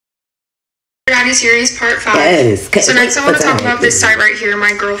Daddy series part 5. Yes. So next I want to talk about this site right here,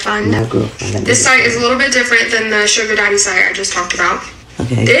 My Girlfriend. This site is a little bit different than the sugar daddy site I just talked about.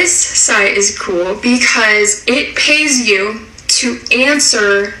 Okay. This site is cool because it pays you to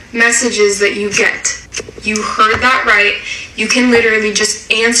answer messages that you get. You heard that right. You can literally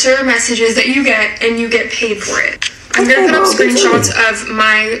just answer messages that you get and you get paid for it. I'm going to put up screenshots of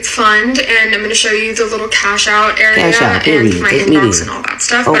my fund, and I'm going to show you the little cash out area and my inbox and all that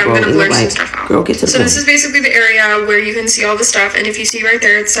stuff, but I'm going to blur some stuff out. So this is basically the area where you can see all the stuff, and if you see right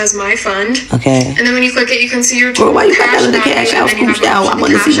there, it says My Fund. Okay. And then when you click it, you can see your total cash out, I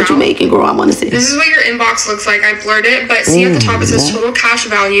want to see what you're making, girl. I want to see. This is what your inbox looks like. I blurred it, but see at the top it says total cash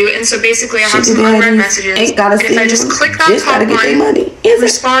value, and so basically I have some unread messages, and if I just click that top one,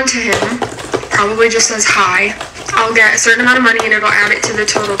 respond to him, probably just says hi, I'll get a certain amount of money and it'll add it to the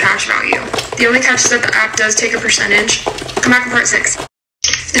total cash value. The only catch is that the app does take a percentage. Come back in part 6.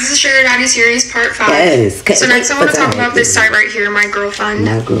 This is Sugar Daddy series part 5. Yes. So next I want to talk about this site right here, My Girlfriend.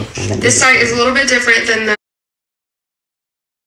 This site is a little bit different than the